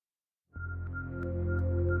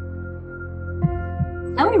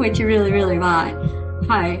Tell me what you really, really want.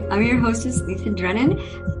 Hi, I'm your hostess, Lisa Drennan.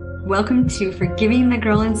 Welcome to Forgiving the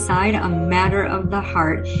Girl Inside, a Matter of the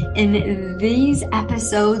Heart. In these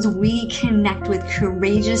episodes, we connect with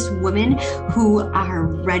courageous women who are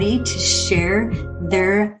ready to share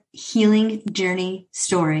their healing journey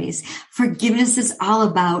stories. Forgiveness is all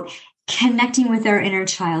about connecting with our inner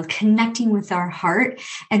child, connecting with our heart,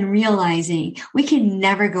 and realizing we can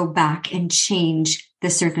never go back and change the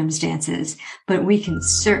circumstances, but we can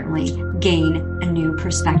certainly gain a new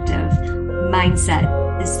perspective.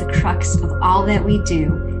 Mindset is the crux of all that we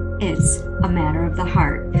do. It's a matter of the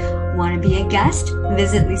heart. Want to be a guest?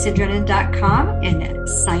 Visit lisadrennan.com and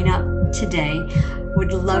sign up today.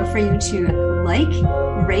 Would love for you to like,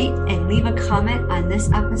 rate, and leave a comment on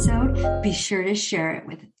this episode. Be sure to share it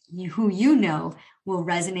with who you know will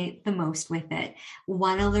resonate the most with it.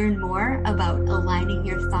 Want to learn more about aligning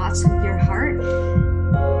your thoughts with your heart?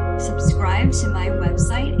 Subscribe to my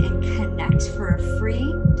website and connect for a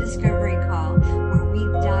free discovery call where we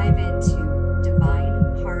dive into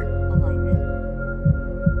divine heart alignment.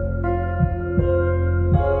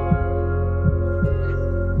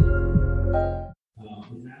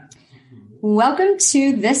 Welcome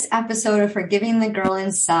to this episode of Forgiving the Girl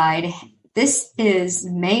Inside. This is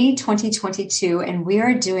May 2022, and we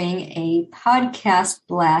are doing a podcast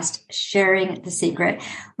blast, Sharing the Secret,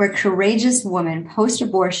 where courageous women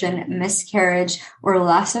post-abortion, miscarriage, or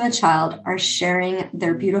loss of a child are sharing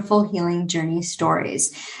their beautiful healing journey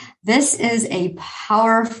stories. This is a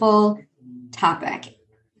powerful topic.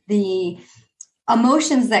 The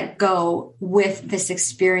emotions that go with this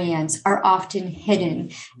experience are often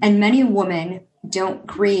hidden, and many women don't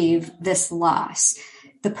grieve this loss.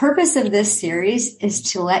 The purpose of this series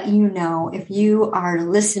is to let you know, if you are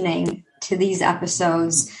listening to these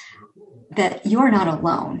episodes, that you are not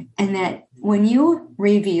alone, and that when you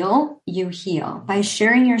reveal, you heal. By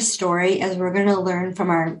sharing your story, as we're going to learn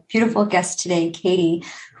from our beautiful guest today, Katie,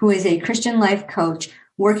 who is a Christian life coach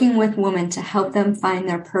working with women to help them find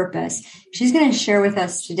their purpose. She's going to share with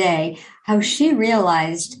us today how she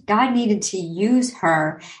realized God needed to use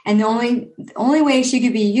her, and the only way she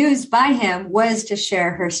could be used by him was to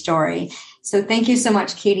share her story. So thank you so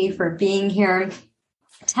much, Katie, for being here.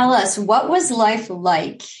 Tell us, what was life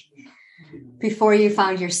like before you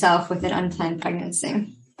found yourself with an unplanned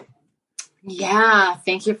pregnancy? Yeah,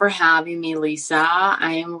 thank you for having me, Lisa.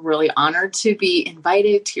 I am really honored to be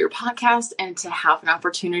invited to your podcast and to have an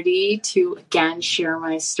opportunity to, again, share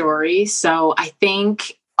my story. So I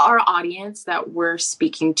think our audience that we're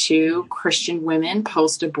speaking to, Christian women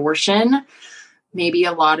post-abortion, maybe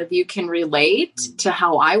a lot of you can relate to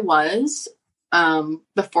how I was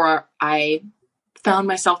before I found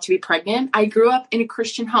myself to be pregnant. I grew up in a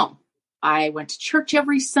Christian home. I went to church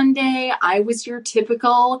every Sunday. I was your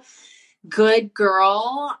typical good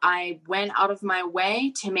girl. I went out of my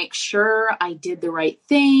way to make sure I did the right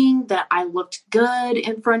thing, that I looked good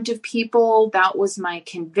in front of people. That was my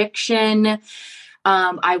conviction.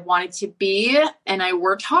 I wanted to be, and I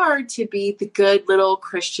worked hard to be the good little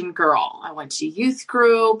Christian girl. I went to youth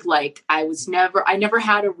group. I never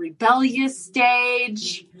had a rebellious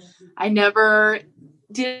stage. I never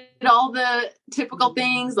did all the typical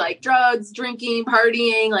things like drugs, drinking,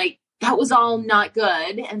 partying, that was all not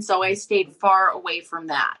good. And so I stayed far away from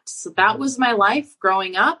that. So that was my life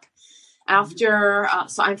growing up.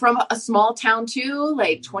 So I'm from a small town too,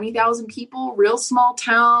 20,000 people, real small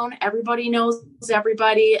town. Everybody knows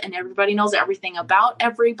everybody and everybody knows everything about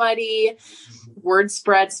everybody. Word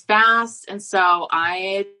spreads fast. And so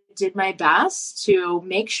I did my best to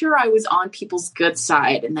make sure I was on people's good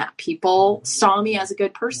side and that people saw me as a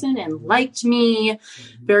good person and liked me.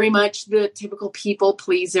 Very much the typical people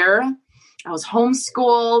pleaser. I was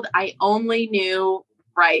homeschooled. I only knew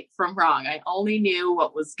right from wrong. I only knew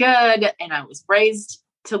what was good, and I was raised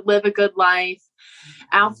to live a good life.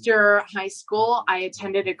 After high school, I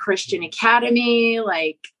attended a Christian academy.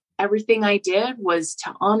 Everything I did was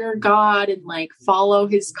to honor God and follow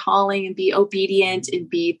his calling and be obedient and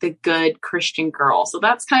be the good Christian girl. So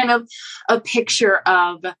that's kind of a picture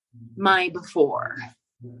of my before.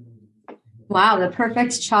 Wow, the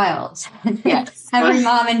perfect child. Yes. Every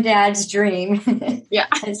mom and dad's dream. Yeah.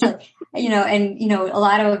 It's a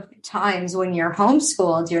lot of times when you're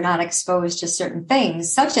homeschooled, you're not exposed to certain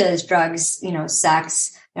things such as drugs,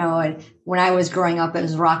 sex, and when I was growing up, it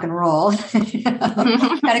was rock and roll.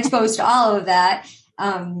 Got exposed to all of that.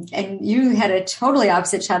 And you had a totally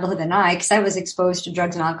opposite childhood than I, because I was exposed to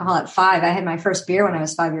drugs and alcohol at 5. I had my first beer when I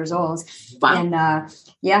was 5 years old. Wow.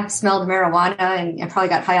 And smelled marijuana, and I probably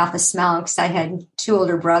got high off the smell because I had 2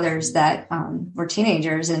 older brothers that were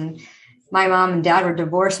teenagers, and my mom and dad were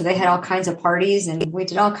divorced, so they had all kinds of parties and we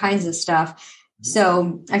did all kinds of stuff.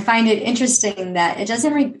 So I find it interesting that it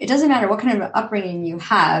doesn't matter what kind of upbringing you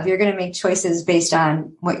have. You're going to make choices based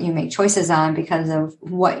on what you make choices on because of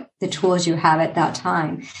what the tools you have at that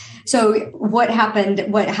time. So what happened?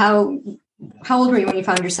 How old were you when you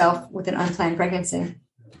found yourself with an unplanned pregnancy?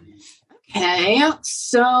 Okay,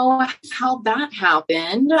 so how that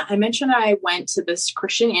happened, I mentioned I went to this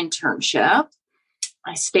Christian internship.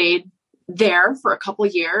 I stayed there for a couple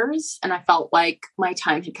of years and I felt like my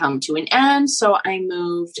time had come to an end. So I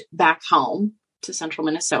moved back home to central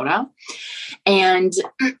Minnesota and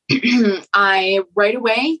I right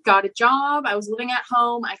away got a job. I was living at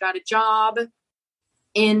home. I got a job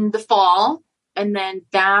in the fall. And then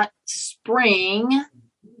that spring,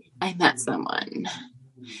 I met someone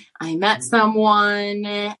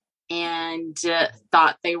and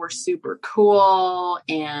thought they were super cool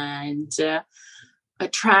and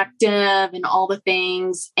attractive and all the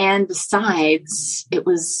things. And besides, it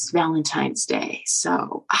was Valentine's Day.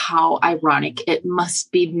 So how ironic. It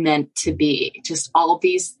must be meant to be. Just all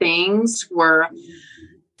these things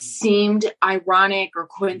seemed ironic or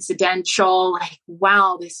coincidental. Like,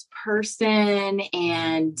 wow, this person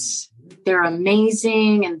and they're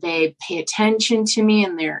amazing and they pay attention to me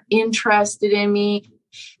and they're interested in me.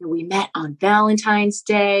 And we met on Valentine's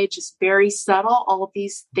Day, just very subtle. All of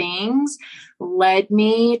these things led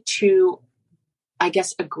me to, I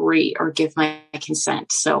guess, agree or give my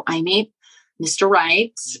consent. So I meet Mr.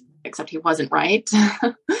 Right, except he wasn't right,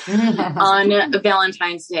 on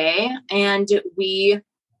Valentine's Day. And we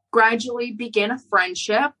gradually began a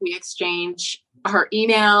friendship. We exchanged our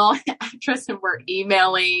email address and we're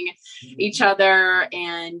emailing each other.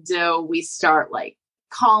 And we start like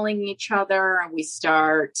calling each other and we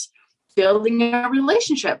start building a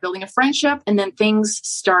relationship, building a friendship. And then things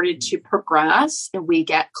started to progress and we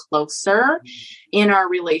get closer in our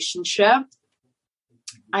relationship.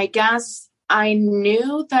 I guess I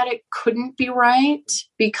knew that it couldn't be right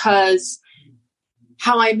because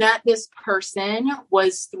how I met this person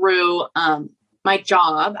was through my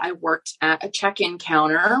job. I worked at a check-in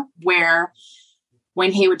counter where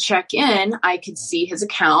when he would check in, I could see his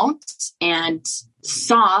account and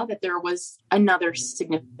saw that there was another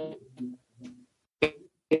significant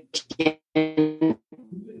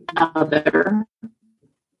other,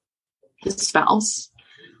 his spouse.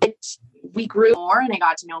 We grew more and I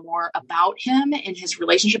got to know more about him and his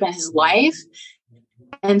relationship and his life.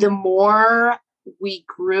 And the more we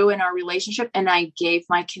grew in our relationship and I gave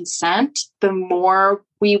my consent, the more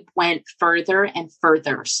we went further and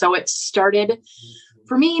further. So it started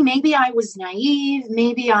for me, maybe I was naive,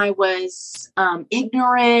 maybe I was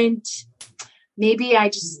ignorant, maybe I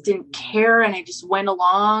just didn't care and I just went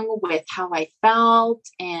along with how I felt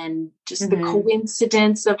and just the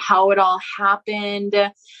coincidence of how it all happened.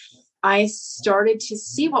 I started to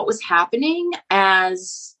see what was happening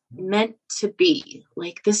as meant to be.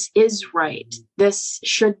 Like, this is right. This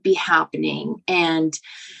should be happening. And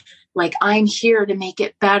like, I'm here to make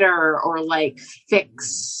it better or like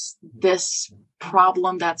fix this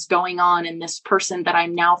problem that's going on in this person that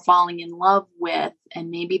I'm now falling in love with. And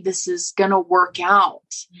maybe this is going to work out.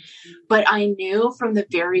 But I knew from the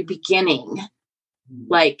very beginning,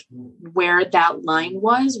 like where that line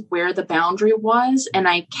was, where the boundary was. And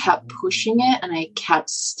I kept pushing it and I kept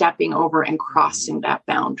stepping over and crossing that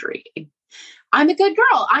boundary. I'm a good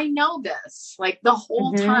girl. I know this. Like the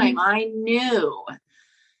whole time I knew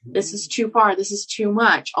this is too far. This is too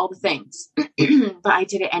much, all the things, but I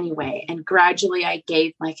did it anyway. And gradually I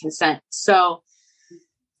gave my consent. So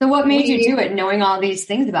what made you do it, knowing all these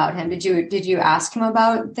things about him? Did you ask him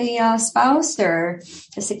about the spouse or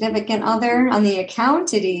the significant other on the account?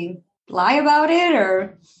 Did he lie about it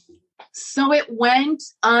or? So it went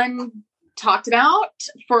untalked about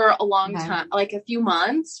for a long time, like a few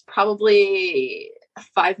months, probably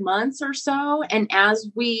 5 months or so. And as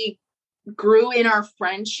we grew in our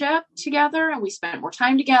friendship together and we spent more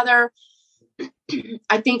time together,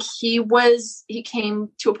 I think he came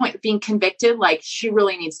to a point of being convicted. Like, she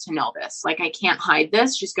really needs to know this. Like, I can't hide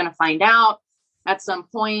this. She's going to find out at some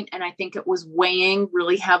point. And I think it was weighing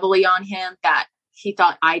really heavily on him that he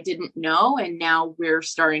thought I didn't know. And now we're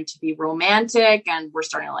starting to be romantic and we're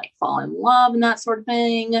starting to like fall in love and that sort of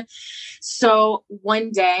thing. So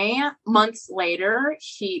one day, months later,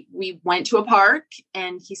 we went to a park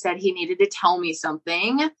and he said he needed to tell me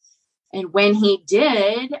something. And when he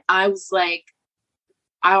did, I was like,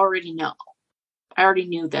 I already know. I already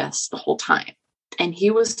knew this the whole time. And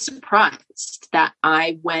he was surprised that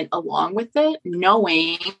I went along with it,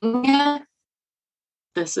 knowing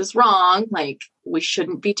this is wrong. Like, we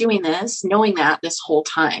shouldn't be doing this, knowing that this whole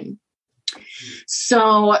time.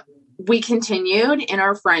 So we continued in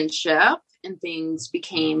our friendship and things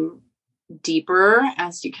became deeper,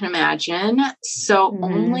 as you can imagine. So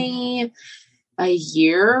only a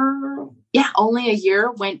year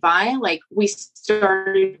went by. Like, we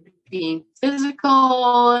started being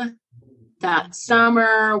physical that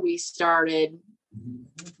summer. We started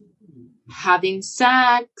having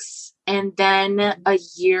sex. And then a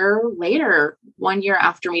year later, 1 year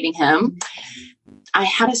after meeting him, I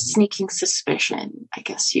had a sneaking suspicion, I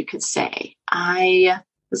guess you could say. I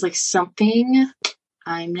was like, something,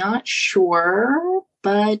 I'm not sure,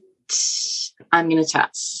 but I'm going to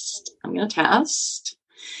test.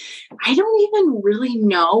 I don't even really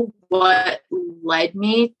know what led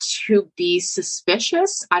me to be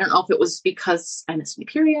suspicious. I don't know if it was because I missed my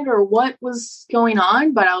period or what was going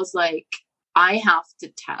on, but I was like, I have to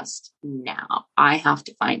test now. I have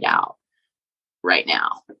to find out right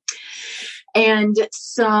now. And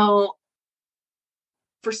so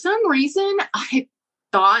for some reason, I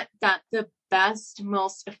thought that the best,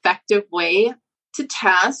 most effective way to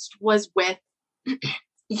test was with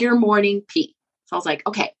your morning pee. So I was like,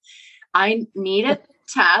 okay, I need a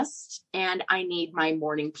test and I need my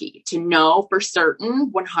morning pee to know for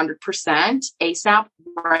certain 100% ASAP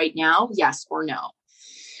right now, yes or no.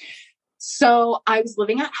 So I was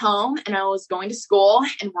living at home and I was going to school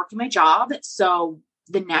and working my job. So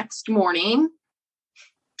the next morning,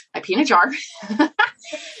 I pee in a jar and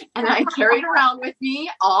I carried it around with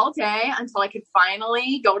me all day until I could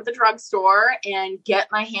finally go to the drugstore and get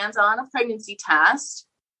my hands on a pregnancy test.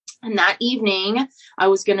 And that evening, I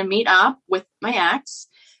was going to meet up with my ex.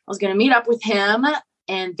 I was going to meet up with him.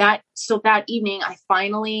 And that evening, I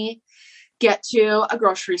finally get to a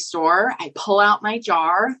grocery store. I pull out my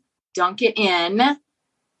jar, dunk it in,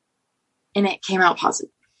 and it came out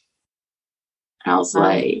positive. And I was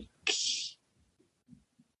like,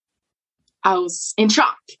 I was in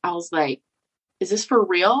shock. I was like, is this for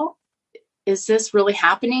real? Is this really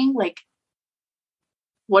happening? Like,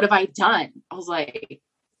 what have I done? I was like,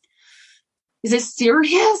 is this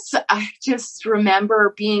serious? I just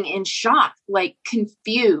remember being in shock, like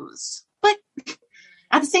confused. But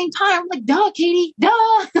at the same time, I'm like, duh, Katie,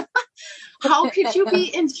 duh. How could you be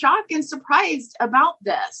in shock and surprised about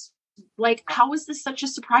this? Like, how is this such a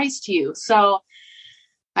surprise to you? So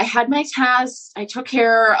I had my test, I took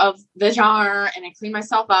care of the jar and I cleaned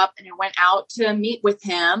myself up and I went out to meet with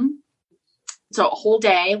him. So a whole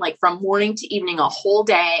day, like from morning to evening, a whole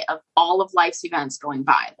day of all of life's events going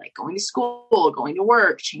by, like going to school, going to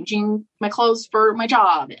work, changing my clothes for my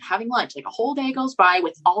job, having lunch, like a whole day goes by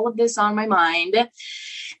with all of this on my mind.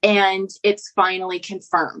 And it's finally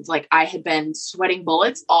confirmed. Like, I had been sweating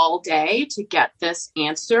bullets all day to get this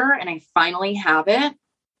answer and I finally have it.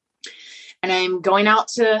 And I'm going out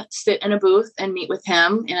to sit in a booth and meet with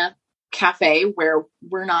him in a cafe where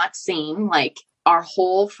we're not seen. Like, our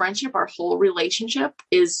whole friendship, our whole relationship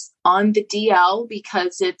is on the DL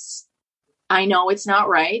because I know it's not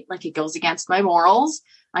right. Like, it goes against my morals.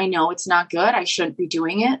 I know it's not good. I shouldn't be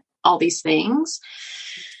doing it, all these things.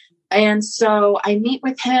 And so I meet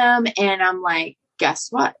with him and I'm like, guess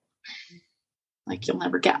what? Like, you'll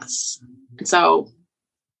never guess. And so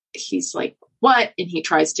he's like, what? And he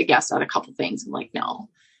tries to guess at a couple things. I'm like, no.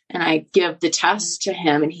 And I give the test to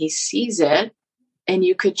him and he sees it. And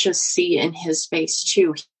you could just see in his face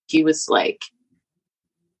too. He was like,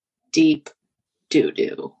 deep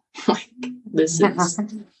doo-doo. Like, this is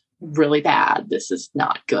really bad. This is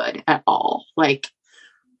not good at all. Like,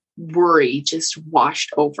 worry just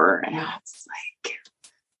washed over. And I was like,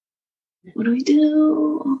 what do we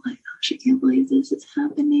do? Oh my gosh, I can't believe this is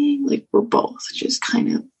happening. Like, we're both just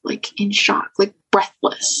kind of like in shock, like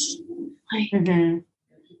breathless. Like, what do we do?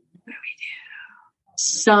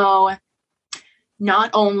 So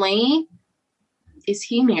not only is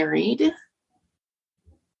he married,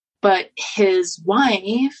 but his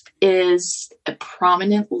wife is a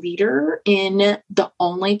prominent leader in the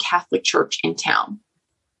only Catholic church in town.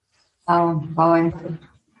 Oh, boy.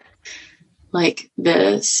 Like,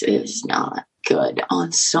 this is not good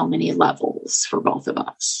on so many levels for both of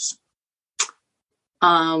us.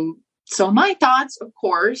 So my thoughts, of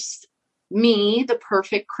course, me, the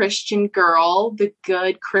perfect Christian girl, the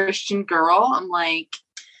good Christian girl, I'm like,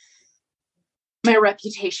 my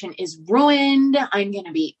reputation is ruined. I'm going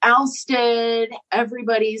to be ousted.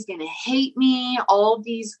 Everybody's going to hate me. All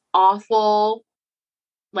these awful,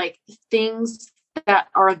 like, things that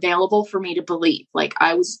are available for me to believe. Like,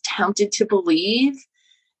 I was tempted to believe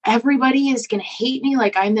everybody is going to hate me.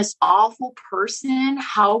 Like, I'm this awful person.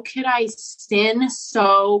 How could I sin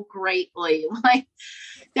so greatly? Like,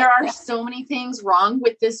 there are so many things wrong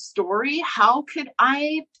with this story. How could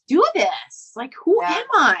I do this? Like, who am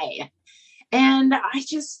I? And I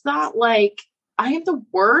just thought, like, I am the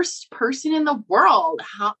worst person in the world.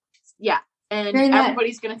 And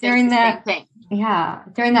everybody's going to think the same thing. Yeah.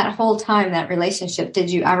 During that whole time, that relationship, did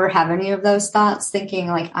you ever have any of those thoughts thinking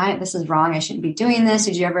like, this is wrong. I shouldn't be doing this.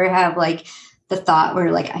 Did you ever have like the thought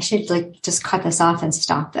where like, I should like just cut this off and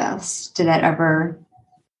stop this? Did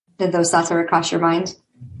those thoughts ever cross your mind?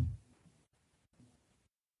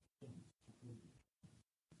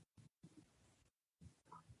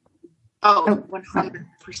 Oh,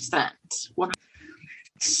 100%.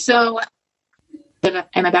 So,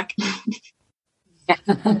 am I back?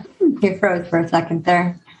 You froze for a second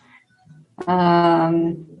there. There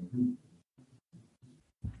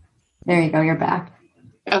you go. You're back.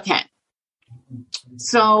 Okay.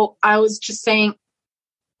 So I was just saying,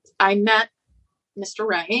 I met Mr.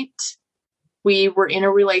 Right. We were in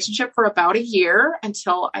a relationship for about a year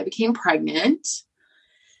until I became pregnant.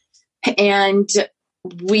 And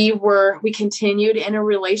we continued in a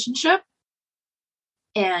relationship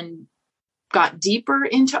and got deeper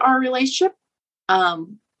into our relationship.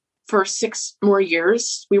 For 6 more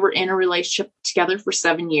years. We were in a relationship together for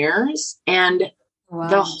 7 years. And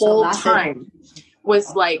the whole time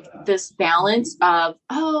was like this balance of,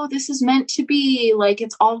 oh, this is meant to be, like,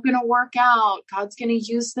 it's all going to work out. God's going to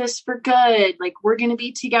use this for good. Like, we're going to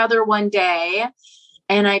be together one day.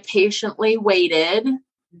 And I patiently waited.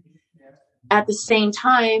 At the same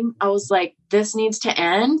time, I was like, this needs to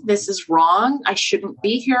end. This is wrong. I shouldn't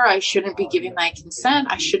be here. I shouldn't be giving my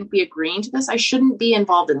consent. I shouldn't be agreeing to this. I shouldn't be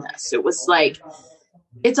involved in this. It was like,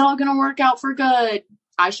 it's all going to work out for good.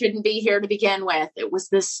 I shouldn't be here to begin with. It was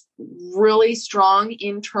this really strong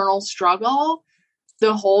internal struggle,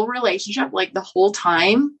 the whole relationship, like the whole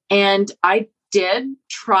time. And I did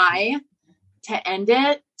try to end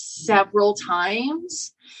it several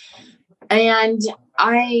times. And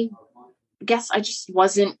I guess I just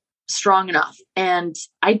wasn't strong enough, and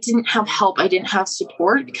I didn't have help. I didn't have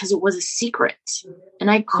support because it was a secret and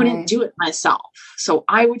I couldn't do it myself. So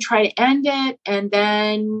I would try to end it, and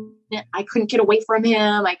then I couldn't get away from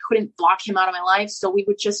him. I couldn't block him out of my life. So we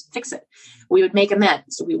would just fix it. We would make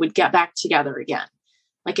amends. We would get back together again.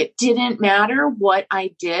 Like, it didn't matter what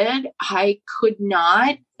I did. I could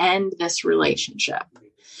not end this relationship.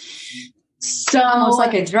 So almost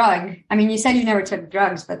like a drug. I mean, you said you never took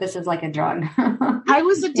drugs, but this is like a drug. I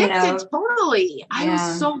was addicted. Totally. I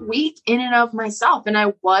was so weak in and of myself, and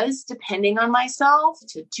I was depending on myself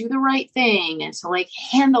to do the right thing and to like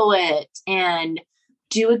handle it and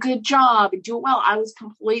do a good job and do it well. I was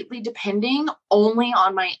completely depending only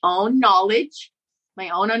on my own knowledge, my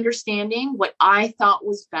own understanding, what I thought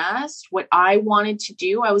was best, what I wanted to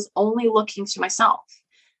do. I was only looking to myself.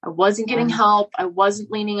 I wasn't getting help. I wasn't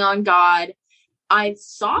leaning on God. I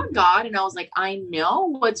saw God and I was like, I know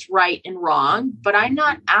what's right and wrong, but I'm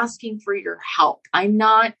not asking for your help. I'm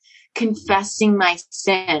not confessing my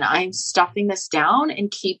sin. I'm stuffing this down and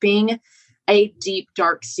keeping a deep,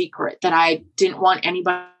 dark secret that I didn't want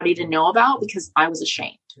anybody to know about because I was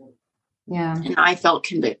ashamed. Yeah. And I felt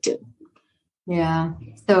convicted. Yeah.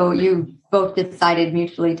 So you both decided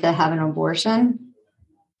mutually to have an abortion?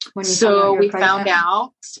 So we found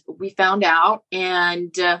out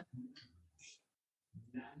and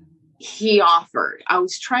he offered.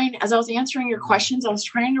 As I was answering your questions, I was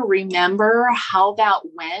trying to remember how that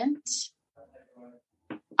went.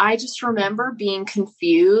 I just remember being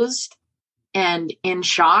confused and in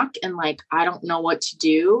shock and like, I don't know what to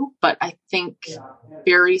do. But I think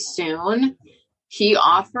very soon he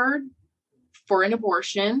offered for an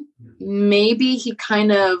abortion. Maybe he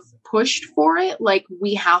kind of pushed for it. Like,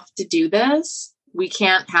 we have to do this. We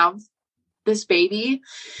can't have this baby.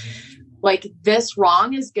 Like, this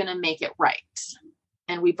wrong is going to make it right.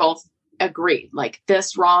 And we both agreed, like,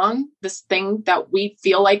 this wrong, this thing that we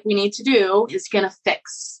feel like we need to do is going to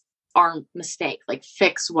fix our mistake, like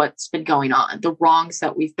fix what's been going on, the wrongs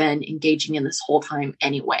that we've been engaging in this whole time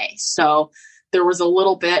anyway. So there was a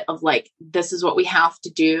little bit of like, this is what we have to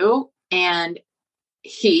do. And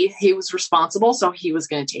he was responsible. So he was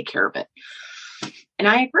going to take care of it. And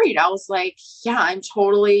I agreed. I was like, yeah, I'm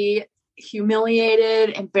totally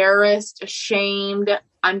humiliated, embarrassed, ashamed.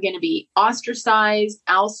 I'm going to be ostracized,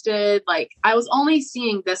 ousted. Like, I was only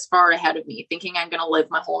seeing this far ahead of me, thinking I'm going to live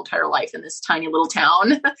my whole entire life in this tiny little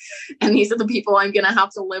town. And these are the people I'm going to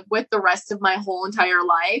have to live with the rest of my whole entire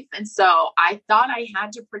life. And so I thought I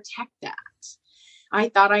had to protect that. I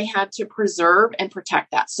thought I had to preserve and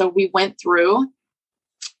protect that. So we went through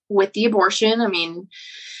with the abortion. I mean,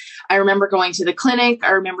 I remember going to the clinic.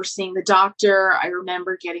 I remember seeing the doctor. I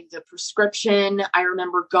remember getting the prescription. I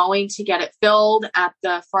remember going to get it filled at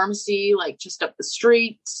the pharmacy, like just up the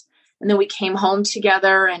street. And then we came home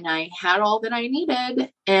together and I had all that I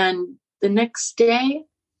needed. And the next day,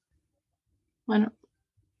 when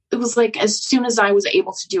it was like, as soon as I was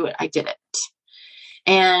able to do it, I did it.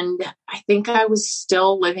 And I think I was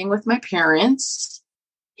still living with my parents.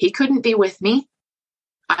 He couldn't be with me.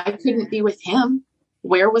 I couldn't be with him.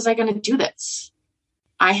 Where was I going to do this?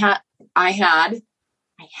 I had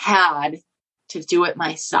to do it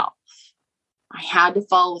myself. I had to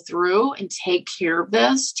follow through and take care of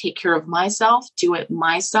this, take care of myself, do it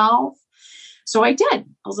myself. So I did. I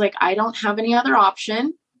was like, I don't have any other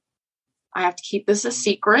option. I have to keep this a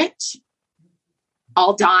secret.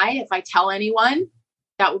 I'll die if I tell anyone.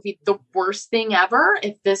 That would be the worst thing ever.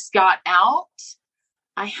 If this got out,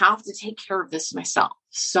 I have to take care of this myself.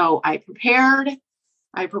 So I prepared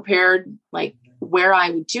like where I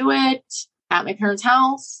would do it at my parents'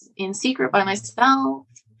 house in secret by myself.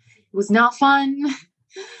 It was not fun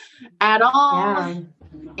at all. Yeah.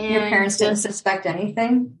 And your parents didn't suspect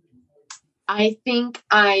anything? I think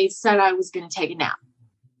I said I was going to take a nap.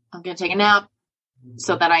 I'm going to take a nap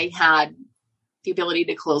so that I had the ability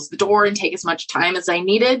to close the door and take as much time as I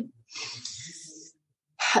needed.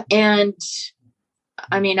 And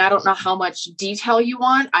I mean, I don't know how much detail you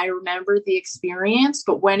want. I remember the experience,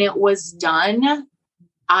 but when it was done,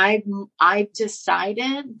 I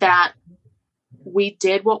decided that we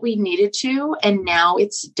did what we needed to, and now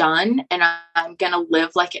it's done, and I'm going to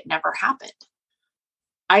live like it never happened.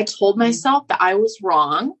 I told myself that I was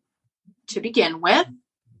wrong to begin with.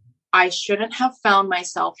 I shouldn't have found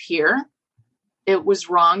myself here. It was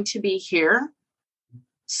wrong to be here.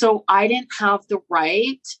 So I didn't have the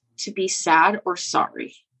right to be sad or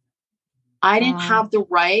sorry. I didn't have the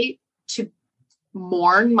right to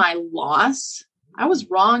mourn my loss. I was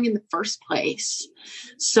wrong in the first place.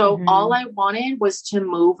 So all I wanted was to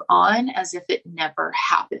move on as if it never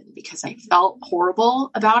happened, because I felt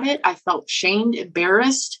horrible about it. I felt shamed,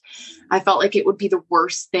 embarrassed. I felt like it would be the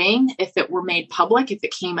worst thing if it were made public, if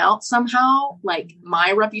it came out somehow. Like,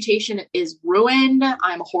 my reputation is ruined.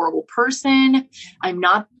 I'm a horrible person. I'm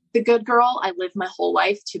not the good girl I lived my whole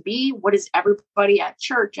life to be. What is everybody at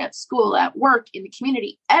church, at school, at work, in the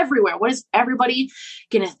community, everywhere? What is everybody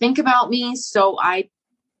going to think about me? So I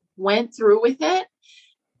went through with it.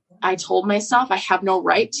 I told myself I have no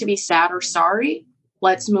right to be sad or sorry.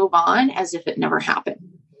 Let's move on as if it never happened.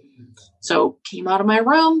 So came out of my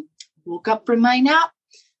room, woke up from my nap.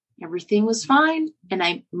 Everything was fine. And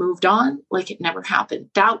I moved on like it never happened.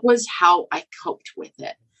 That was how I coped with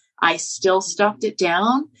it. I still stuffed it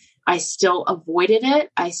down. I still avoided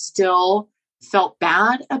it. I still felt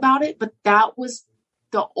bad about it, but that was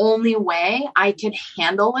the only way I could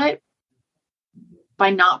handle it,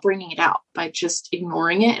 by not bringing it out, by just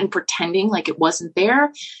ignoring it and pretending like it wasn't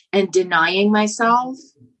there and denying myself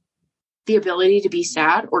the ability to be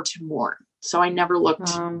sad or to mourn. So I never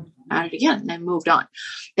looked at it again, and I moved on.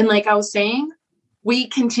 And like I was saying, we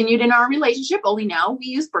continued in our relationship, only now we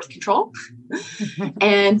use birth control.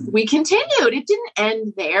 And we continued. It didn't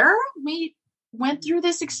end there. We went through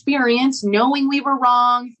this experience knowing we were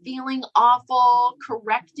wrong, feeling awful,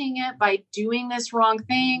 correcting it by doing this wrong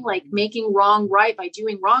thing, like making wrong right by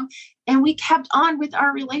doing wrong. And we kept on with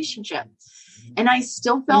our relationship. And I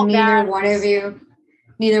still felt bad.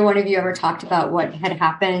 Neither one of you ever talked about what had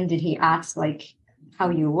happened. Did he ask like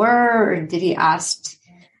how you were, or did he ask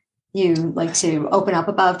you like to open up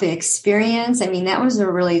about the experience? I mean, that was a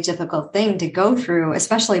really difficult thing to go through,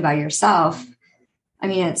 especially by yourself. I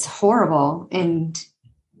mean, it's horrible. And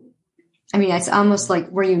I mean, it's almost like,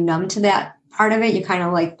 were you numb to that part of it? You kind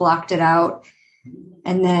of like blocked it out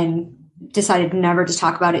and then decided never to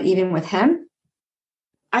talk about it, even with him?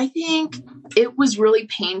 I think it was really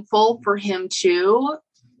painful for him too.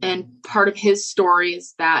 And part of his story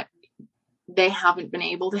is that they haven't been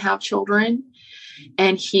able to have children.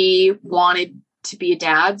 And he wanted to be a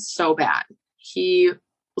dad so bad. He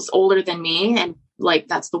was older than me. And like,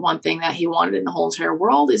 that's the one thing that he wanted in the whole entire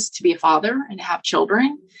world, is to be a father and to have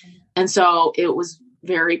children. And so it was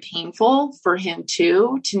very painful for him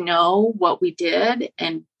too, to know what we did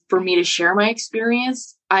and for me to share my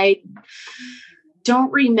experience. I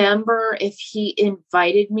don't remember if he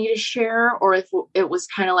invited me to share or if it was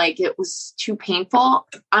kind of like it was too painful.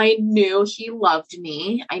 I knew he loved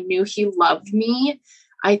me.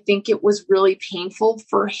 I think it was really painful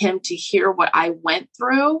for him to hear what I went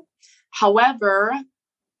through. However,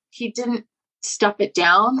 he didn't stuff it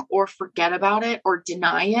down or forget about it or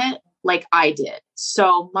deny it like I did.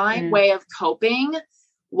 So my way of coping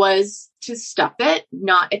was to stuff it,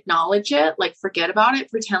 not acknowledge it, like forget about it,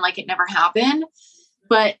 pretend like it never happened.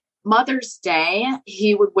 But Mother's Day,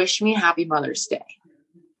 he would wish me happy Mother's Day.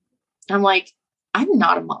 I'm like, I'm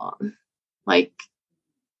not a mom. Like,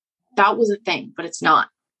 that was a thing, but it's not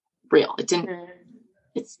real.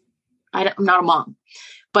 I'm not a mom.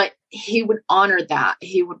 But he would honor that.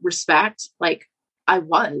 He would respect, like, I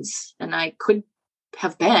was, and I could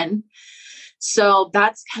have been. So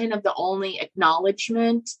that's kind of the only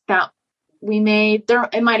acknowledgement that we made.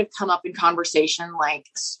 It might have come up in conversation, like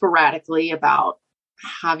sporadically, about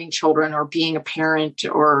having children or being a parent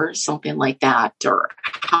or something like that, or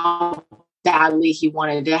how badly he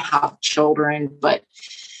wanted to have children, but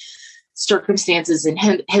circumstances in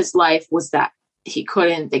his life was that they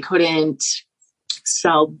couldn't.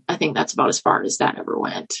 So I think that's about as far as that ever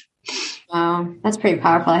went. Wow, that's pretty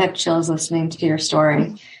powerful. I have chills listening to your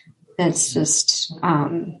story. It's just,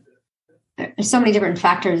 there's so many different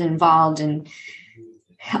factors involved, and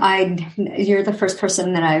you're the first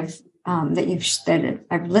person that I've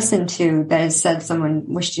listened to that has said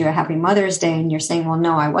someone wished you a happy Mother's Day, and you're saying, well,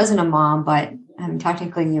 no, I wasn't a mom, but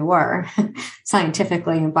technically you were,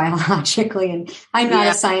 scientifically and biologically, and I'm not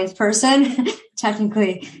a science person.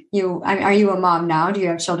 Technically, are you a mom now? Do you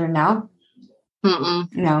have children now?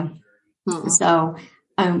 Mm-mm. No. Mm-mm. So,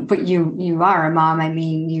 but you are a mom. I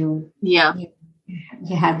mean, you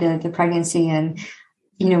had the pregnancy, and,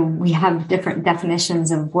 we have different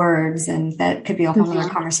definitions of words, and that could be a whole other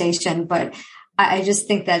conversation. But I just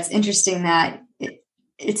think that's interesting that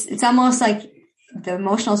it's almost like the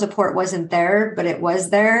emotional support wasn't there, but it was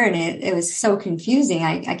there, and it was so confusing.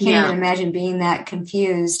 I can't even imagine being that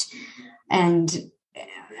confused. And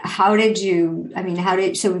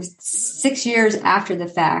so 6 years after the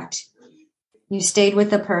fact, you stayed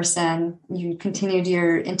with the person, you continued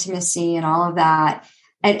your intimacy and all of that.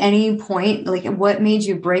 At any point, like, what made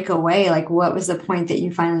you break away? Like, what was the point that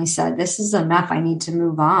you finally said, this is enough, I need to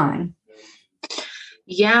move on?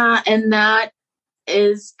 Yeah. And that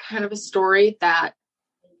is kind of a story that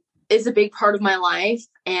is a big part of my life.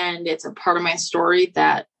 And it's a part of my story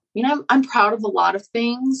that, I'm proud of a lot of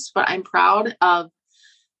things, but I'm proud of,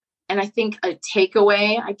 and I think a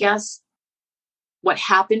takeaway, I guess, what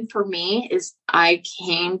happened for me is I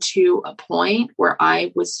came to a point where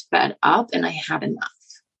I was fed up and I had enough.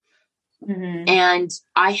 Mm-hmm. And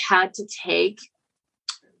I had to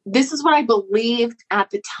this is what I believed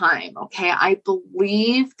at the time. Okay. I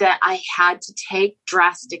believed that I had to take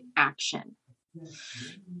drastic action.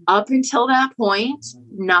 Up until that point,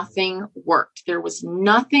 nothing worked. There was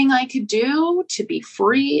nothing I could do to be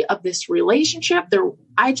free of this relationship.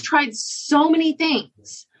 I tried so many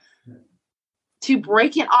things to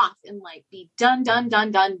break it off and like be done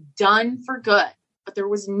for good. But there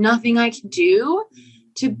was nothing I could do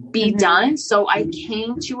to be done. So I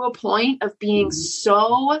came to a point of being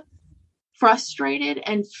so frustrated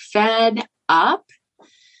and fed up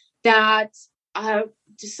that I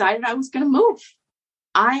decided I was going to move.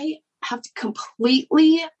 I have to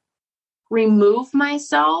completely remove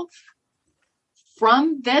myself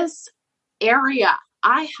from this area.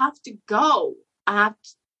 I have to go.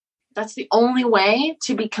 That's the only way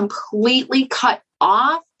to be completely cut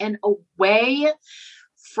off and away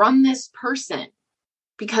from this person,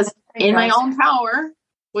 because in my own power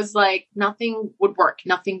was like, nothing would work.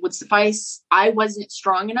 Nothing would suffice. I wasn't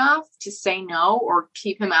strong enough to say no or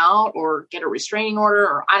keep him out or get a restraining order,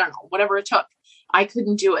 or I don't know, whatever it took. I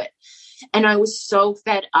couldn't do it. And I was so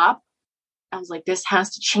fed up. I was like, this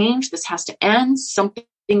has to change. This has to end. Something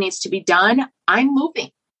needs to be done. I'm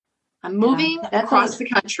moving across the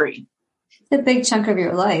country. It's a big chunk of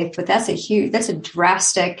your life, but that's a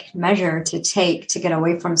drastic measure to take to get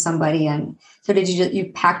away from somebody. And so did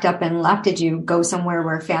you packed up and left? Did you go somewhere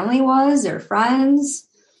where family was or friends?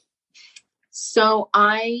 So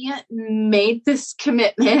I made this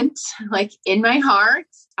commitment, like in my heart.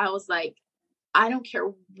 I was like, I don't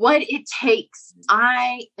care what it takes.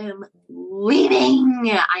 I am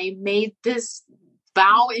leaving. I made this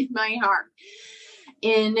vow in my heart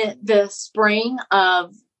in the spring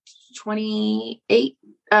of 2018.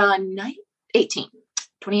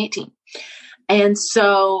 And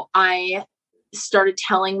so I started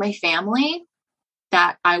telling my family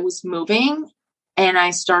that I was moving, and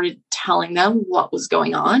I started telling them what was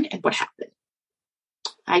going on and what happened.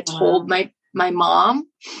 I told my mom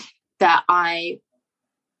that I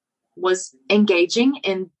was engaging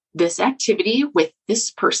in this activity with this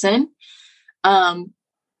person.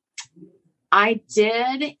 I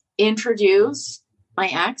did introduce my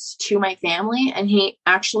ex to my family, and he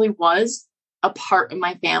actually was a part of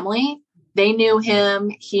my family. They knew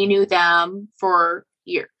him. He knew them for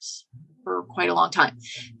years. for quite a long time.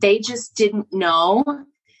 They just didn't know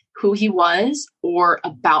who he was or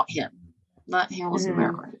about him. That he was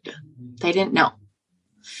married. They didn't know.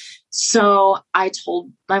 So I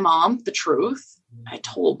told my mom the truth. I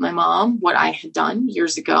told my mom what I had done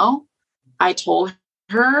years ago. I told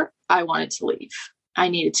her I wanted to leave. I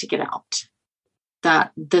needed to get out.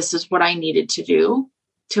 That this is what I needed to do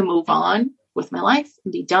to move on with my life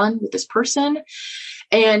and be done with this person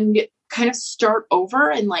and kind of start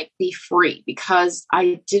over and like be free, because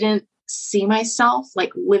I didn't see myself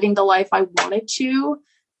like living the life I wanted to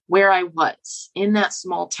where I was in that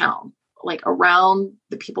small town, like around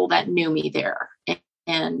the people that knew me there.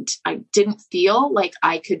 And I didn't feel like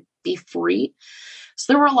I could be free.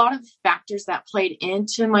 So there were a lot of factors that played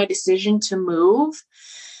into my decision to move.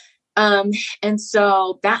 And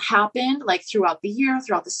so that happened like throughout the year,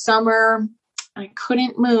 throughout the summer. I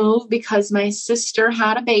couldn't move because my sister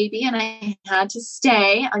had a baby and I had to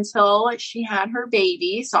stay until she had her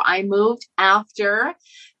baby. So I moved after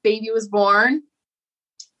baby was born.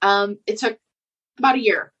 It took about a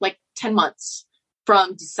year, like 10 months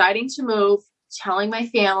from deciding to move, telling my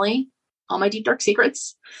family all my deep, dark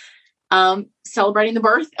secrets, celebrating the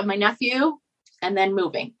birth of my nephew, and then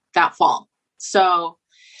moving that fall. So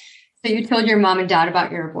you told your mom and dad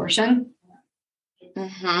about your abortion?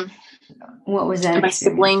 Mm-hmm. What was that? My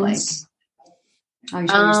siblings. Like? Oh, you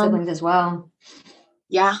told your siblings as well?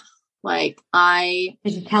 Yeah. Like Did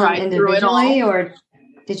you tell them individually, or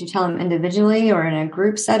did you tell them individually or in a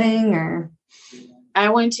group setting, or? I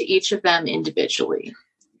went to each of them individually.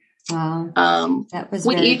 Wow. That was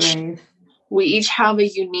very brave. We each have a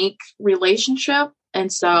unique relationship.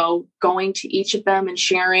 And so going to each of them and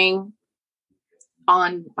sharing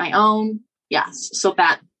on my own, yes, so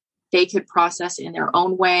that they could process in their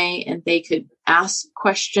own way and they could ask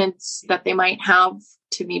questions that they might have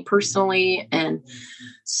to me personally. And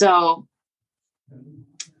so,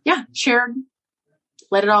 yeah, shared,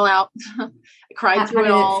 let it all out. I cried through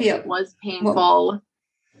it all. It was painful.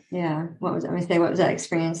 What was that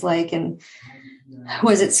experience like? And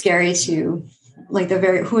was it scary to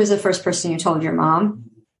who was the first person you told? Your mom?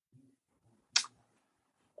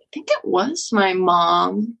 I think it was my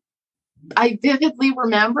mom. I vividly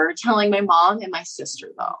remember telling my mom and my sister,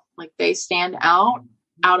 though, like they stand out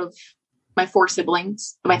of my three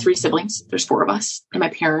siblings. There's 4 of us and my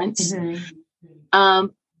parents. Mm-hmm.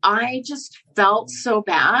 I just felt so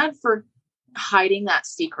bad for hiding that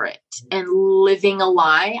secret and living a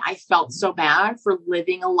lie. I felt so bad for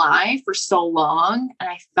living a lie for so long. And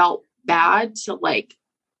I felt bad to like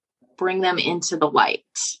bring them into the light.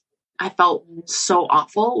 I felt so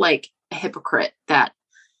awful, like a hypocrite, that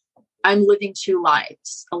I'm living 2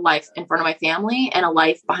 lives, a life in front of my family and a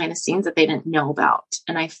life behind the scenes that they didn't know about.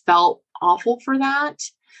 And I felt awful for that,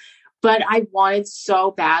 but I wanted so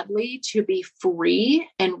badly to be free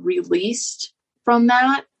and released from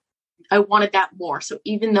that. I wanted that more. So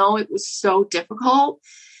even though it was so difficult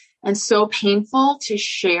and so painful to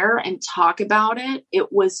share and talk about it,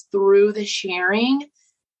 it was through the sharing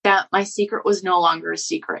that my secret was no longer a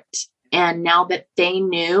secret. And now that they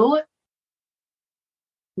knew,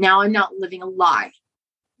 now I'm not living a lie.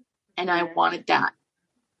 And I wanted that.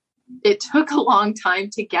 It took a long time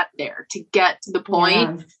to get there, to get to the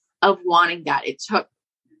point of wanting that. It took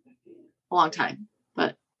a long time.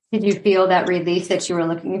 But did you feel that relief that you were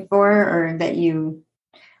looking for, or that you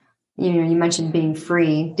mentioned being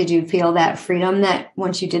free? Did you feel that freedom that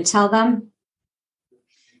once you did tell them?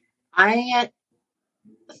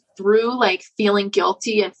 Through like feeling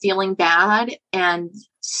guilty and feeling bad and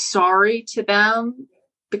sorry to them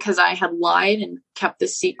because I had lied and kept the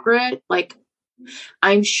secret, like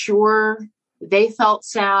I'm sure they felt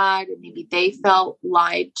sad and maybe they felt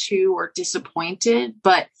lied to or disappointed,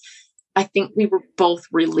 but I think we were both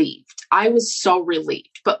relieved. I was so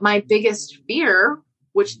relieved, but my biggest fear,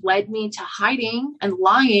 which led me to hiding and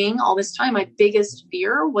lying all this time, my biggest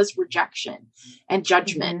fear was rejection and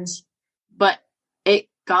judgment. Mm-hmm. But it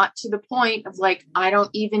got to the point of like, I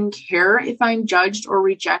don't even care if I'm judged or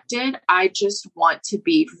rejected. I just want to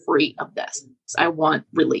be free of this. I want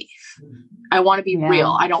relief. I want to be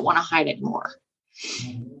real. I don't want to hide anymore.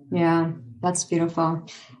 Yeah, that's beautiful.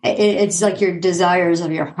 It's like your desires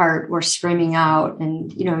of your heart were screaming out,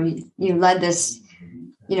 and, you led this,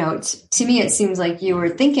 to me, it seems like you were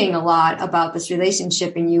thinking a lot about this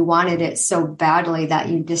relationship and you wanted it so badly that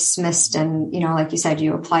you dismissed and, like you said,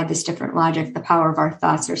 you applied this different logic. The power of our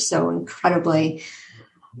thoughts are so incredibly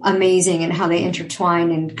amazing and how they intertwine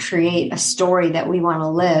and create a story that we want to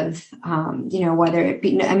live. Whether it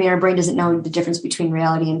be, our brain doesn't know the difference between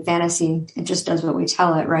reality and fantasy. It just does what we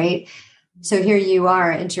tell it. Right. So here you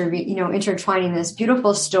are, intertwining this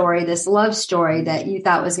beautiful story, this love story that you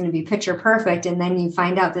thought was going to be picture perfect. And then you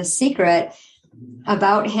find out this secret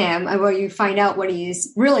about him, or you find out what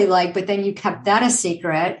he's really like, but then you kept that a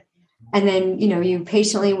secret. And then, you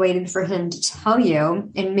patiently waited for him to tell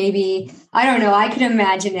you. And maybe, I don't know, I could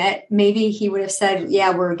imagine it. Maybe he would have said,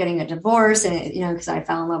 yeah, we're getting a divorce and, because I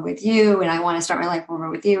fell in love with you and I want to start my life over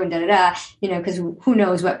with you and because who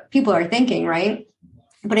knows what people are thinking, right?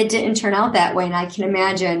 But it didn't turn out that way. And I can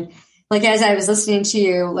imagine, like, as I was listening to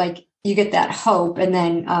you, like, you get that hope and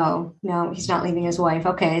then, oh, no, he's not leaving his wife.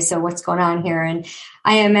 Okay, so what's going on here? And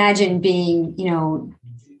I imagine being,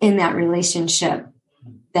 in that relationship,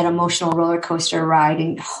 that emotional roller coaster ride,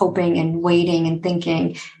 and hoping and waiting and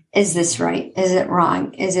thinking, is this right? Is it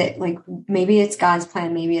wrong? Is it like, maybe it's God's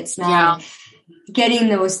plan, maybe it's not. Yeah. Getting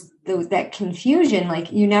that confusion,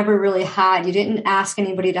 like you never really you didn't ask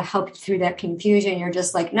anybody to help you through that confusion. You're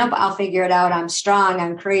just like, nope, I'll figure it out. I'm strong.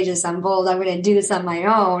 I'm courageous. I'm bold. I'm going to do this on my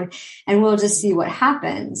own and we'll just see what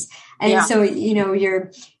happens. And so,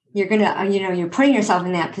 you're going to, you're putting yourself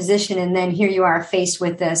in that position. And then here you are faced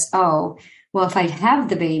with this, oh, well, if I have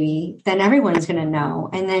the baby, then everyone's going to know.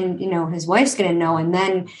 And then, his wife's going to know. And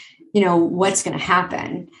then, what's going to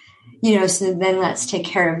happen? So then let's take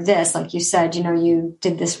care of this. Like you said, you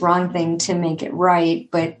did this wrong thing to make it right,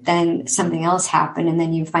 but then something else happened and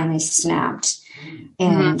then you finally snapped.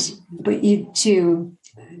 And,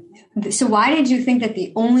 so why did you think that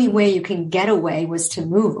the only way you can get away was to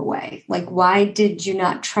move away? Like, why did you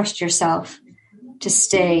not trust yourself to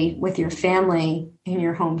stay with your family in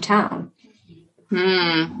your hometown?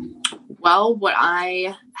 Well, what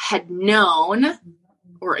I had known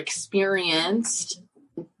or experienced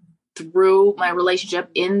through my relationship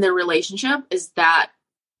in the relationship is that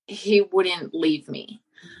he wouldn't leave me.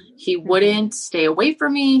 He wouldn't stay away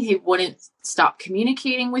from me. He wouldn't stop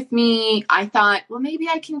communicating with me. I thought, well, maybe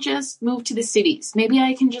I can just move to the cities. Maybe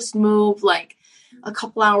I can just move like a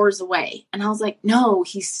couple hours away. And I was like, no,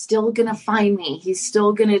 he's still going to find me. He's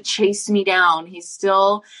still going to chase me down. He's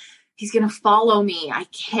going to follow me. I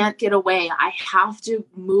can't get away. I have to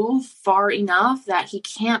move far enough that he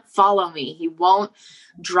can't follow me. He won't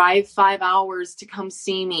drive 5 hours to come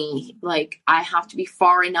see me. Like, I have to be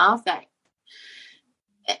far enough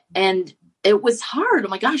and it was hard. Oh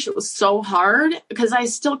my gosh, it was so hard because I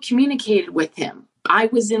still communicated with him. I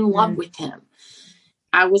was in love with him.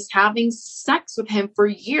 I was having sex with him for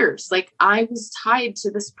years. Like, I was tied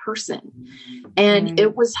to this person and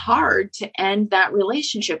it was hard to end that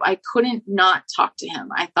relationship. I couldn't not talk to him.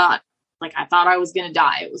 I thought I was going to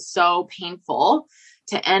die. It was so painful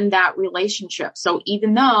to end that relationship. So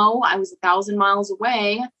even though I was 1,000 miles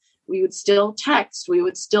away, we would still text, we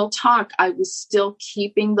would still talk. I was still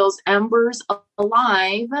keeping those embers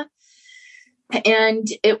alive. And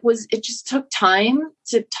it just took time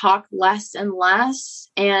to talk less and less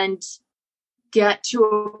and get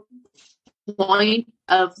to a point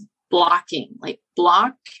of blocking,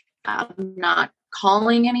 I'm not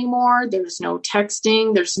calling anymore. There's no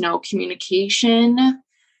texting. There's no communication,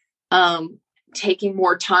 taking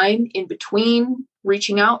more time in between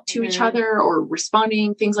reaching out to each other or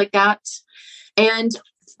responding, things like that. And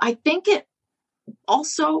I think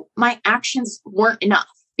also my actions weren't enough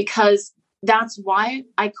because that's why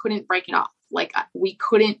I couldn't break it off. Like, we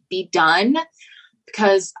couldn't be done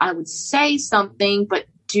because I would say something, but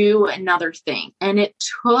do another thing. And it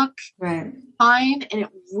took time, and it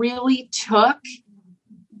really took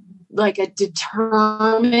like a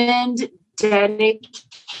determined,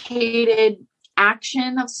 dedicated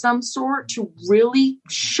action of some sort to really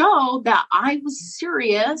show that I was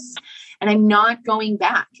serious and I'm not going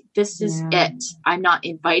back. This is it. I'm not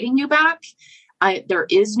inviting you back. There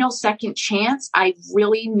is no second chance. I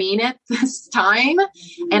really mean it this time.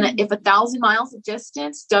 And if 1,000 miles of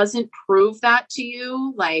distance doesn't prove that to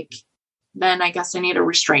you, then I guess I need a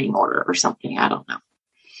restraining order or something. I don't know.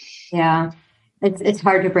 Yeah. It's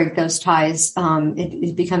hard to break those ties.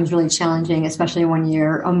 It becomes really challenging, especially when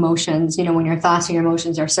your emotions, when your thoughts and your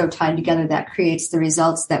emotions are so tied together, that creates the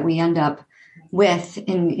results that we end up with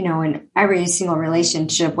in every single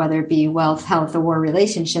relationship, whether it be wealth, health, or war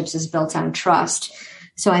relationships, is built on trust.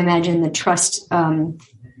 So I imagine the trust, the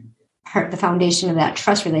foundation of that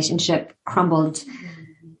trust relationship crumbled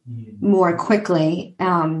more quickly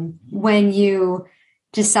when you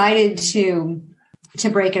decided to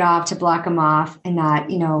break it off, to block him off, and not,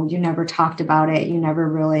 you never talked about it. You never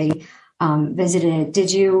really visited it.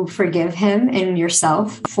 Did you forgive him and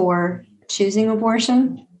yourself for choosing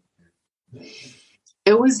abortion?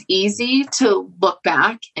 It was easy to look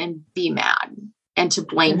back and be mad and to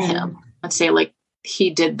blame him and say,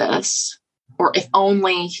 he did this, or if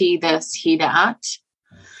only he this, he that.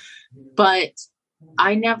 But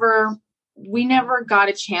we never got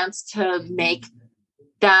a chance to make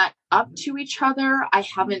that up to each other. I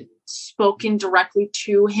haven't spoken directly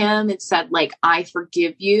to him and said, like, I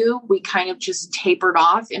forgive you. We kind of just tapered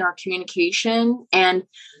off in our communication. And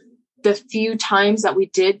the few times that we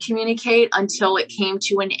did communicate until it came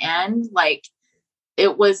to an end, like,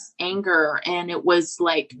 it was anger and it was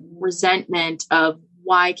like resentment of,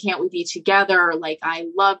 why can't we be together? Like, I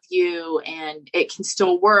love you and it can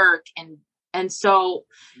still work. And so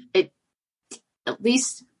at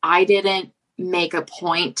least I didn't make a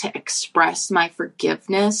point to express my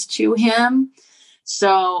forgiveness to him.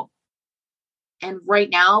 So, and right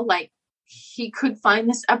now, like, he could find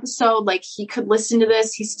this episode, like, he could listen to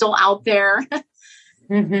this. He's still out there.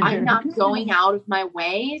 I'm not going out of my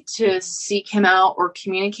way to seek him out or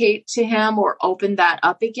communicate to him or open that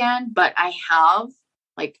up again, but I have,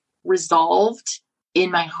 like, resolved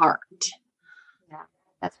in my heart. Yeah,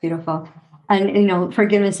 that's beautiful. And,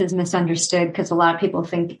 forgiveness is misunderstood because a lot of people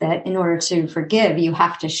think that in order to forgive, you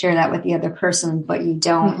have to share that with the other person, but you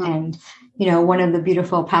don't. Mm-hmm. And, one of the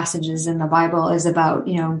beautiful passages in the Bible is about,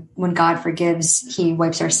 when God forgives, he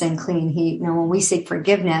wipes our sin clean. When we seek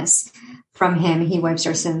forgiveness from him, he wipes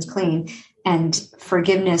our sins clean. And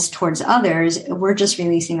forgiveness towards others, we're just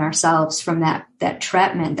releasing ourselves from that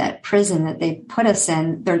trapment, that prison that they put us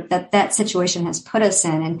in, that situation has put us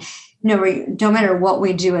in. And, no matter what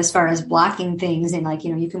we do as far as blocking things, and like,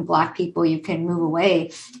 you can block people, you can move away,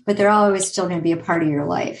 but they're always still going to be a part of your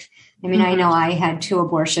life. I mean, I know I had 2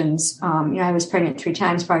 abortions. I was pregnant 3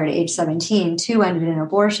 times prior to age 17, 2 ended in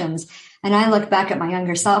abortions. And I look back at my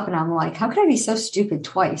younger self and I'm like, how could I be so stupid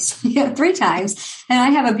twice? 3 times. And I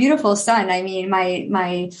have a beautiful son. I mean,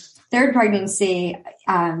 my 3rd pregnancy,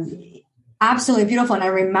 absolutely beautiful. And I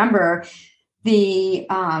remember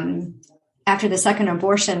after the 2nd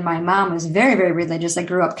abortion, my mom was very, very religious. I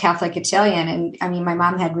grew up Catholic Italian. And I mean, my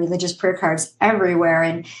mom had religious prayer cards everywhere.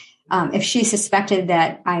 And if she suspected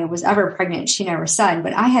that I was ever pregnant, she never said,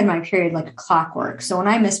 but I had my period like a clockwork. So when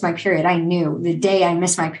I missed my period, I knew the day I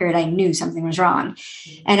missed my period, I knew something was wrong.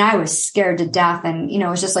 And I was scared to death. And, it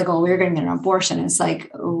was just like, oh, we're going to get an abortion. It's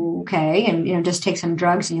like, okay. And, just take some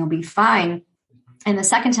drugs and you'll be fine. And the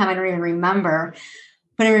 2nd time, I don't even remember,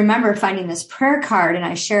 but I remember finding this prayer card, and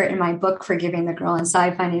I share it in my book, Forgiving the Girl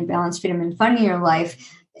Inside, Finding Balance, Freedom, and Fun in Your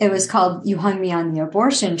Life. It was called You Hung Me on the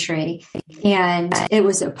Abortion Tree. And it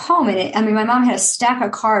was a poem. And my mom had a stack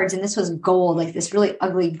of cards, and this was gold, like this really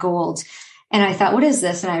ugly gold. And I thought, what is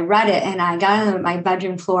this? And I read it, and I got on my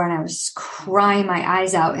bedroom floor and I was crying my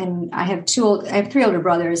eyes out. And I have 3 older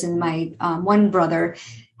brothers, and my one brother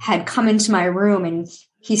had come into my room and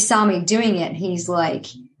he saw me doing it. And he's like,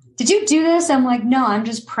 did you do this? I'm like, no, I'm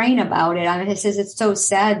just praying about it. He says, it's so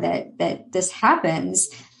sad that this happens.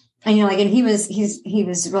 And, and he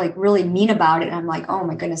was like really mean about it. And I'm like, oh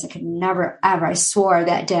my goodness, I could never, ever. I swore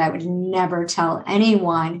that day I would never tell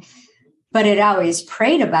anyone, but it always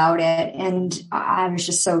prayed about it. And I was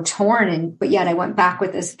just so torn. But yet I went back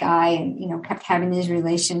with this guy and, kept having these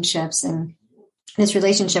relationships and this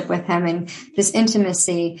relationship with him and this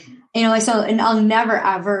intimacy, and I'll never,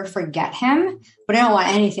 ever forget him, but I don't want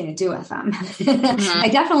anything to do with him. Mm-hmm. I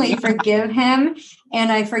definitely forgive him. And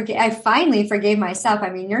I finally forgave myself. I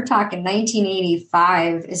mean, you're talking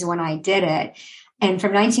 1985 is when I did it. And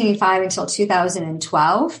from 1985 until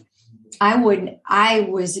 2012, I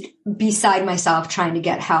was beside myself trying to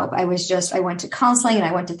get help. I went to counseling and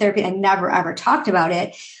I went to therapy. I never, ever talked about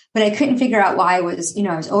it, but I couldn't figure out why I was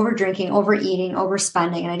over drinking, overeating,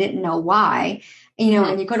 overspending, and I didn't know why.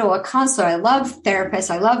 And you go to a counselor. I love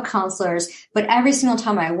therapists. I love counselors. But every single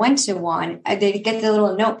time I went to one, they'd get the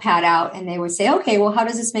little notepad out and they would say, okay, well, how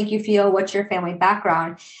does this make you feel? What's your family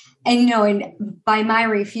background? And, and by my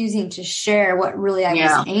refusing to share what really I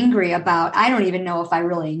was angry about, I don't even know if I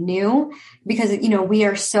really knew, because, we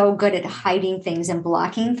are so good at hiding things and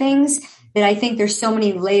blocking things that I think there's so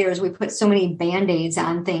many layers. We put so many Band-Aids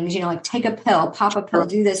on things, like take a pill, pop a pill,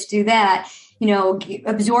 do this, do that.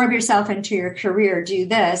 Absorb yourself into your career, do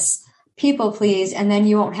this, people please, and then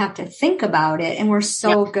you won't have to think about it. And we're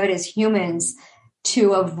so good as humans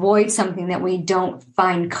to avoid something that we don't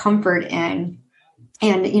find comfort in.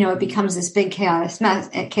 And, it becomes this big chaotic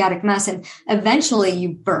mess. And eventually you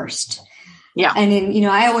burst. Yeah. And then,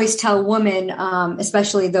 I always tell women,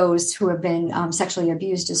 especially those who have been sexually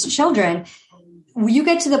abused as children, when you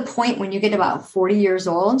get to the point when you get about 40 years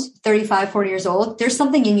old, 35, 40 years old, there's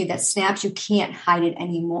something in you that snaps. You can't hide it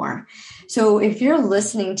anymore. So if you're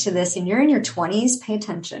listening to this and you're in your 20s, pay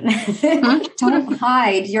attention. Don't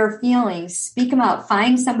hide your feelings. Speak them out.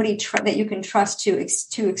 Find somebody that you can trust to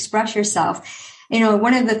express yourself.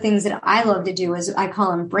 One of the things that I love to do is I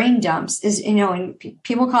call them brain dumps is, and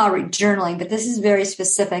people call it journaling, but this is very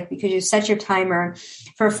specific because you set your timer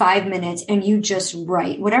for 5 minutes and you just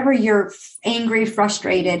write whatever you're angry,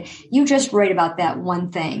 frustrated, you just write about that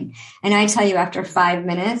one thing. And I tell you, after 5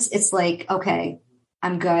 minutes, it's like, okay,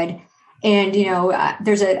 I'm good. And, I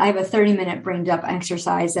have a 30-minute brain dump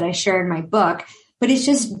exercise that I share in my book, but it's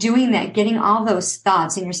just doing that, getting all those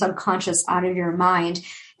thoughts in your subconscious out of your mind.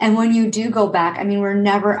 And when you do go back, we're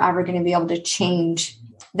never, ever going to be able to change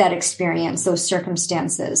that experience, those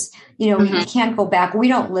circumstances. We can't go back. We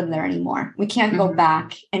don't live there anymore. We can't go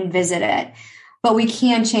back and visit it, but we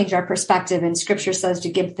can change our perspective. And scripture says to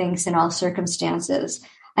give thanks in all circumstances.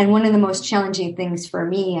 And one of the most challenging things for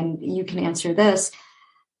me, and you can answer this,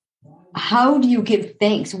 how do you give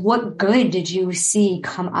thanks? What good did you see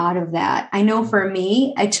come out of that? I know for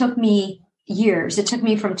me, it took me years. It took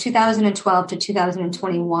me from 2012 to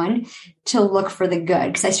 2021 to look for the good,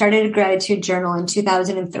 because I started a gratitude journal in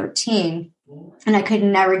 2013 and I could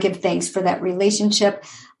never give thanks for that relationship.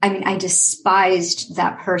 I despised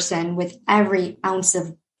that person with every ounce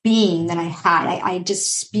of being that I had. I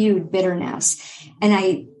just spewed bitterness, and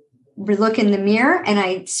I would look in the mirror and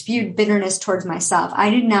I spewed bitterness towards myself. I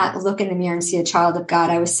did not look in the mirror and see a child of God.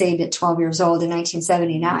 I was saved at 12 years old in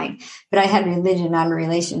 1979, but I had religion, not a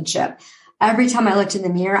relationship. Every time I looked in the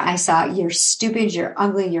mirror, I saw, you're stupid, you're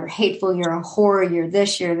ugly, you're hateful, you're a whore, you're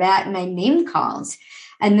this, you're that. And I name called.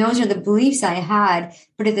 And those are the beliefs I had.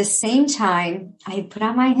 But at the same time, I put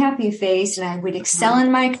on my happy face and I would excel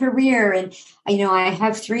in my career. And, I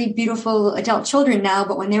have 3 beautiful adult children now,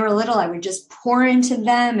 but when they were little, I would just pour into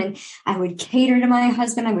them and I would cater to my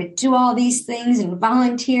husband. I would do all these things and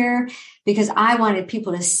volunteer because I wanted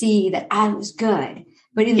people to see that I was good.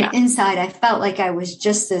 But in the inside, I felt like I was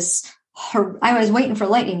just this. I was waiting for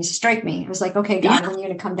lightning to strike me. I was like, okay, God, when are you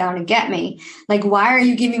going to come down and get me? Like, why are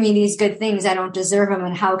you giving me these good things? I don't deserve them.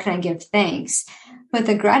 And how can I give thanks? But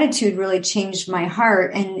the gratitude really changed my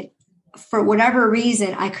heart. And for whatever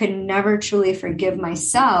reason, I could never truly forgive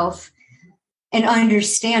myself and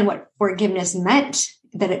understand what forgiveness meant,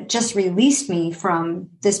 that it just released me from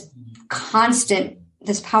this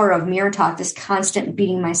power of mirror talk, this constant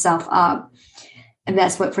beating myself up. And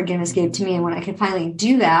that's what forgiveness gave to me. And when I could finally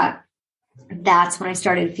do that, that's when I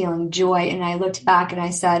started feeling joy. And I looked back and I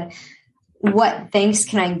said, what thanks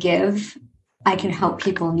can I give? I can help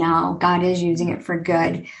people now. God is using it for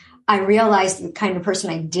good. I realized the kind of person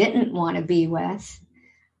I didn't want to be with.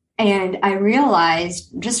 And I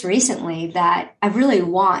realized just recently that I really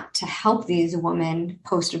want to help these women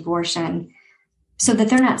post-abortion so that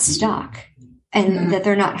they're not stuck and that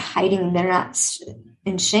they're not hiding, they're not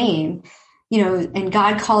in shame. And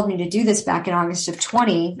God called me to do this back in August of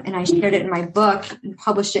 20, and I shared it in my book and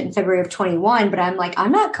published it in February of 21. But I'm like,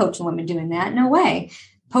 I'm not coaching women doing that. No way.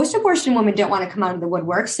 Post-abortion women don't want to come out of the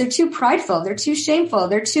woodworks. They're too prideful. They're too shameful.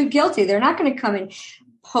 They're too guilty. They're not going to come and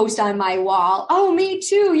post on my wall. Oh, me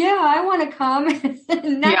too. Yeah, I want to come.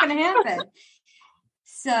 Not going to happen.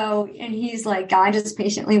 So, and he's like, God just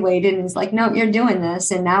patiently waited and he's like, no, you're doing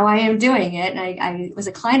this. And now I am doing it. And I was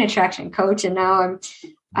a client attraction coach, and now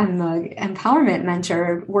I'm an empowerment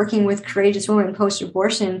mentor working with courageous women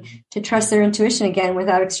post-abortion to trust their intuition again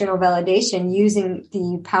without external validation, using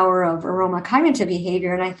the power of aroma cognitive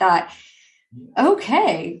behavior. And I thought,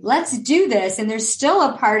 okay, let's do this. And there's still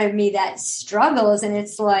a part of me that struggles. And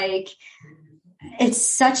it's like, it's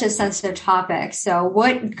such a sensitive topic. So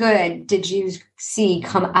what good did you see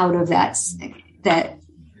come out of that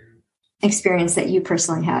experience that you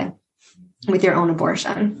personally had with your own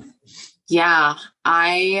abortion? Yeah,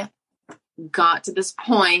 I got to this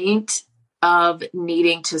point of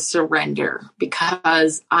needing to surrender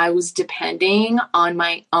because I was depending on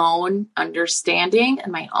my own understanding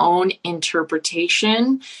and my own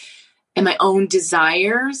interpretation and my own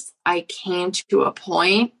desires. I came to a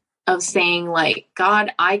point of saying, like,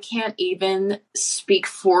 God, I can't even speak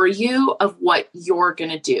for you of what you're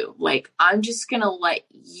going to do. Like, I'm just going to let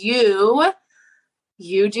you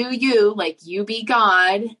do you, like, you be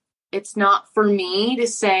God. It's not for me to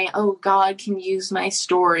say, oh, God can use my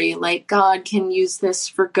story. Like, God can use this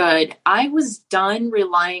for good. I was done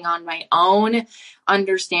relying on my own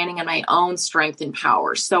understanding and my own strength and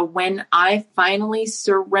power. So when I finally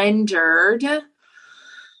surrendered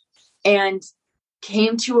and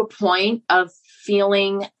came to a point of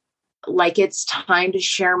feeling like it's time to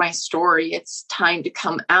share my story. It's time to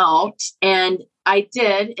come out. And I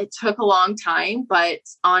did. It took a long time, but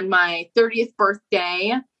on my 30th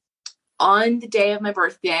birthday, on the day of my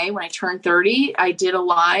birthday, when I turned 30, I did a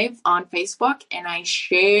live on Facebook and I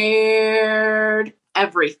shared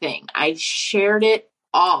everything. I shared it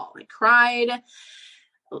all. I cried.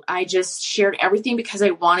 I just shared everything because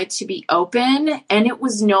I wanted to be open, and it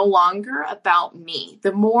was no longer about me.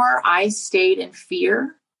 The more I stayed in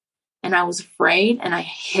fear and I was afraid and I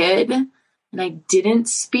hid and I didn't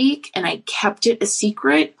speak and I kept it a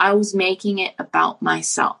secret, I was making it about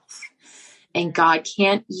myself. And God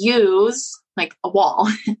can't use like a wall.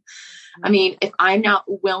 I mean, if I'm not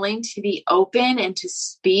willing to be open and to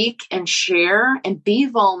speak and share and be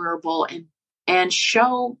vulnerable and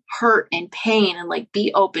show hurt and pain and like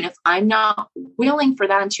be open, if I'm not willing for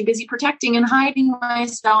that, I'm too busy protecting and hiding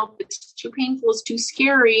myself. It's too painful. It's too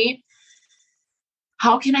scary.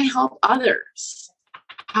 How can I help others?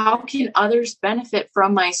 How can others benefit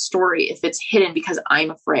from my story if it's hidden because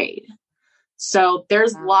I'm afraid? So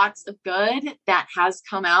there's lots of good that has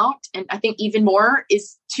come out. And I think even more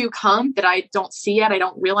is to come that I don't see yet. I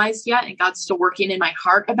don't realize yet. And God's still working in my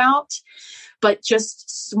heart about, but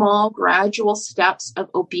just small, gradual steps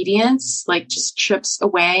of obedience, like just chips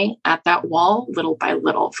away at that wall little by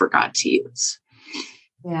little for God to use.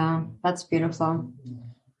 Yeah, that's beautiful.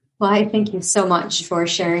 Well, I thank you so much for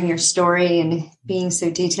sharing your story and being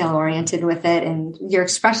so detail oriented with it. And your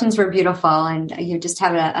expressions were beautiful, and you just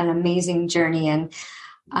have an amazing journey. And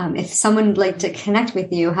if someone would like to connect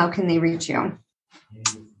with you, how can they reach you?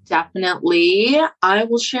 Definitely. I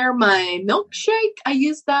will share my milkshake. I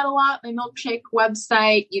use that a lot. My milkshake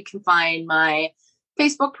website. You can find my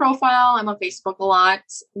Facebook profile. I'm on Facebook a lot.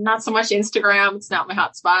 Not so much Instagram. It's not my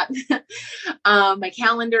hotspot. My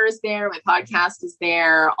calendar is there. My podcast is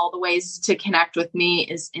there. All the ways to connect with me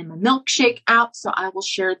is in the milkshake app. So I will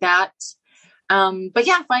share that. But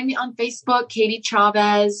yeah, find me on Facebook, Katie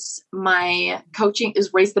Chavez. My coaching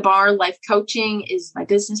is Raise the Bar. Life coaching is my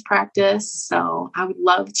business practice. So I would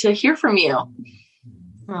love to hear from you.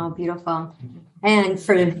 Oh, beautiful. And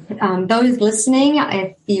for those listening,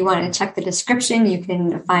 if you want to check the description, you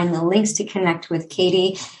can find the links to connect with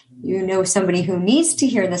Katie. You know somebody who needs to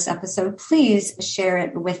hear this episode, please share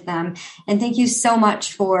it with them. And thank you so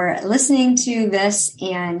much for listening to this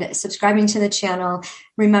and subscribing to the channel.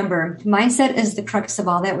 Remember, mindset is the crux of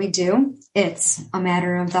all that we do. It's a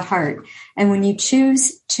matter of the heart. And when you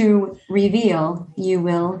choose to reveal, you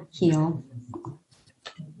will heal.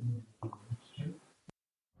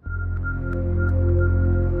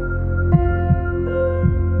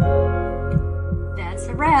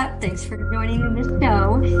 Wrap. Thanks for joining the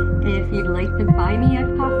show. If you'd like to buy me a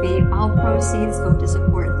coffee, all proceeds go to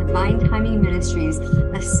support Divine Timing Ministries,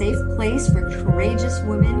 a safe place for courageous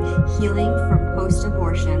women healing from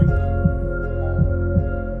post-abortion.